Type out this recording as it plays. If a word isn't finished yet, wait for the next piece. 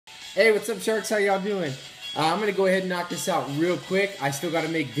Hey, what's up, Sharks? How y'all doing? I'm gonna go ahead and knock this out real quick. I still gotta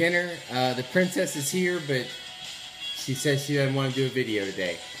make dinner. The princess is here, but she says she doesn't want to do a video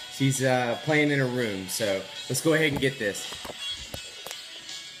today. She's playing in her room, so let's go ahead and get this.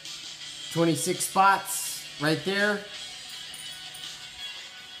 26 spots right there.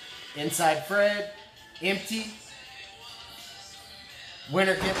 Inside Fred, empty.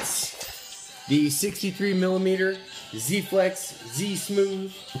 Winner gets the 63 millimeter Z-Flex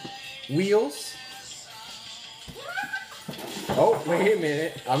Z-Smooth wheels. Oh, wait a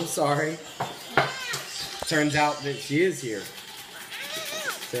minute. I'm sorry. Turns out that she is here.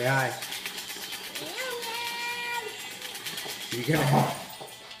 Say hi. You gonna?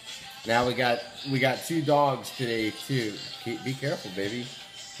 Now we got two dogs today too. Be careful, baby.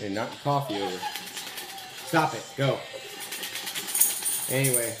 And knock the coffee over. Stop it. Go.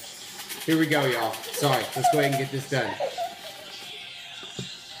 Anyway, here we go, y'all. Sorry. Let's go ahead and get this done.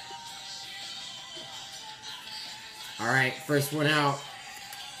 All right, first one out.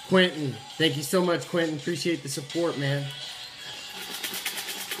 Quentin. Thank you so much, Quentin. Appreciate the support, man.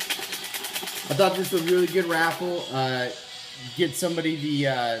 I thought this was a really good raffle. Get somebody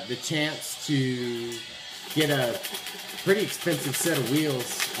the chance to get a pretty expensive set of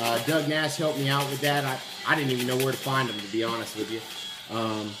wheels. Doug Nash helped me out with that. I didn't even know where to find them, to be honest with you.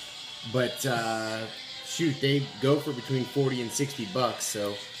 Shoot, they go for between 40 and 60 bucks,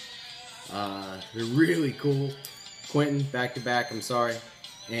 so they're really cool. Quentin, back to back, I'm sorry.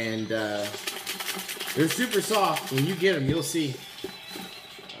 And they're super soft. When you get them, you'll see.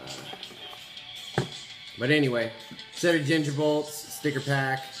 But anyway, set of ginger bolts, sticker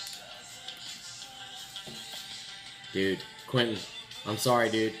pack. Dude, Quentin, I'm sorry,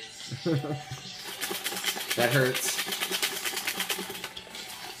 dude. That hurts.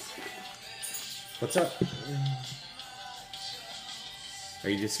 What's up? Are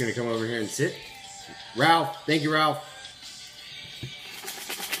you just gonna come over here and sit? Ralph, thank you, Ralph.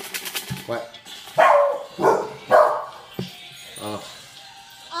 What? Oh.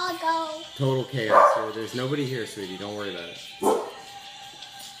 I'll go. Total chaos here. There's nobody here, sweetie. Don't worry about it.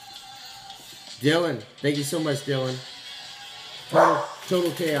 Dylan, thank you so much, Dylan.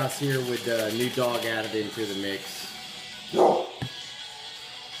 Total chaos here with the new dog added into the mix.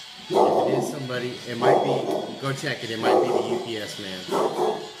 If it is somebody, it might be, go check it, it might be the UPS man.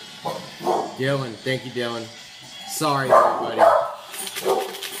 Dylan, thank you, Dylan. Sorry, everybody.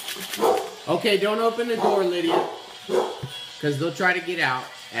 Okay, don't open the door, Lydia, because they'll try to get out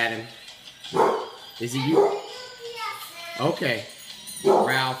at him. Is it you? Okay.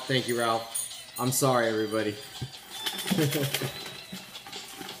 Ralph, thank you, Ralph. I'm sorry, everybody. It's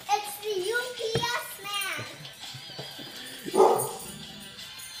the UPS man.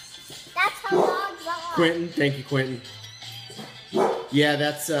 That's how dogs are. Quentin, thank you, Quentin. Yeah,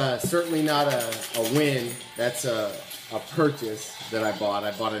 that's certainly not a win. That's a purchase that I bought.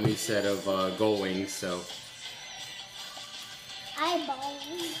 I bought a new set of Gull Wings, so.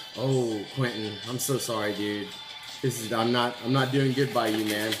 Eyeballs. Oh, Quentin, I'm so sorry, dude. I'm not doing good by you,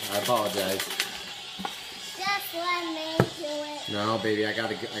 man. I apologize. Just let me do it. No, baby, I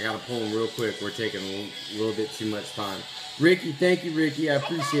gotta pull them real quick. We're taking a little bit too much time. Ricky, thank you, Ricky. I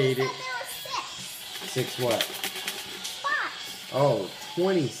appreciate it. Six what? Spots. Oh,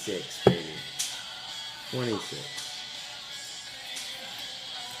 26, baby. 26.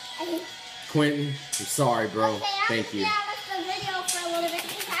 Quentin, I'm sorry, bro. Okay, thank you. The video for a little bit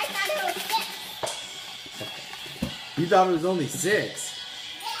because I thought it was 6. You thought it was only 6?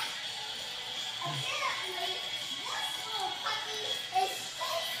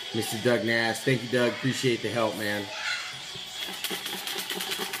 Mr. Doug Nash. Thank you, Doug. Appreciate the help, man.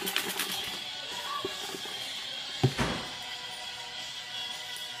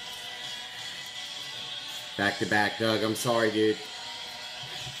 Back to back, Doug. I'm sorry, dude.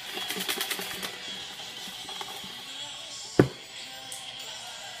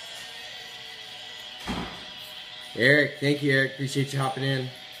 Eric, thank you, Eric. Appreciate you hopping in.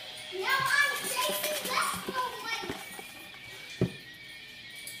 No, I'm chasing this one.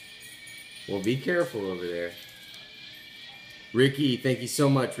 Well, be careful over there. Ricky, thank you so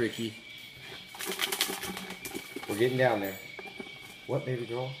much, Ricky. We're getting down there. What, baby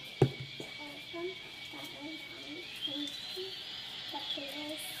girl?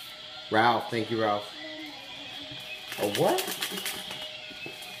 Ralph, thank you, Ralph. A what?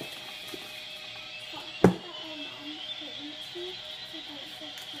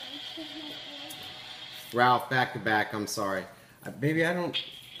 Ralph, back to back, I'm sorry. Baby, I don't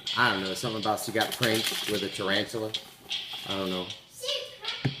know, something about she got pranked with a tarantula. I don't know.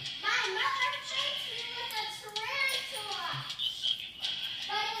 My mother pranked me with a tarantula.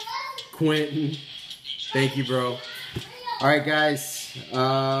 But it Quentin. Thank you, bro. All right, guys.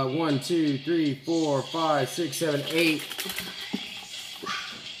 1, 2, 3, 4, 5, 6, 7, 8.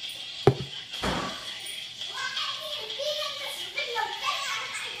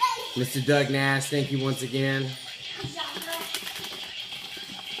 Mr. Doug Nash, thank you once again.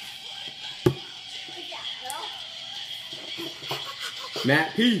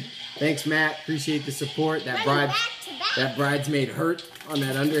 Matt P. Thanks, Matt. Appreciate the support. That bridesmaid hurt on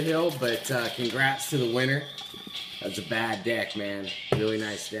that underhill, but congrats to the winner. That's a bad deck, man. Really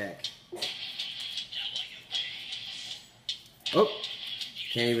nice deck. Oh,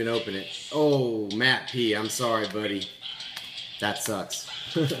 can't even open it. Oh, Matt P. I'm sorry, buddy. That sucks.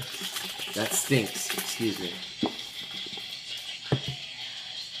 That stinks. Excuse me.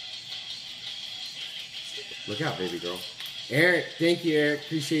 Look out, baby girl. Eric, thank you, Eric.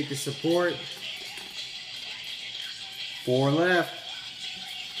 Appreciate the support. 4 left.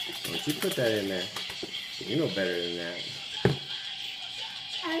 Why don't you put that in there? You know better than that.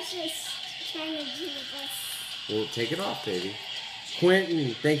 I was just trying to do this. Well, take it off, baby.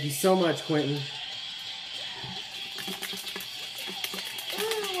 Quentin, thank you so much, Quentin.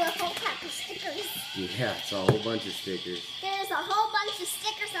 Ooh, a whole pack of stickers. Yeah, it's a whole bunch of stickers. There's a whole bunch of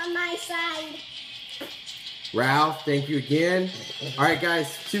stickers on my side. Ralph, thank you again. All right,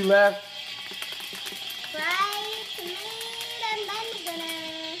 guys, 2 left. Bridesmaid and then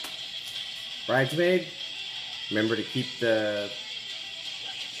dinner. Bridesmaid, remember to keep the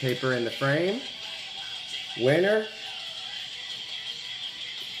paper in the frame. Winner.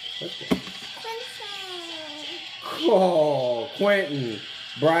 What the? Quentin. Oh, Quentin.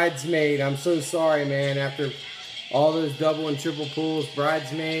 Bridesmaid, I'm so sorry, man. After all those double and triple pulls,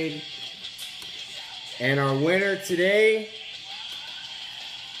 Bridesmaid. And our winner today,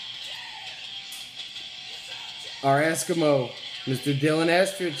 our Eskimo, Mr. Dylan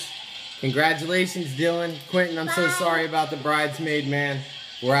Estridge. Congratulations, Dylan. Quentin, I'm so sorry about the Bridesmaid, man.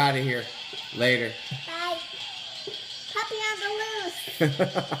 We're out of here. Later. Bye. Puppy on the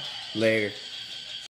loose. Later.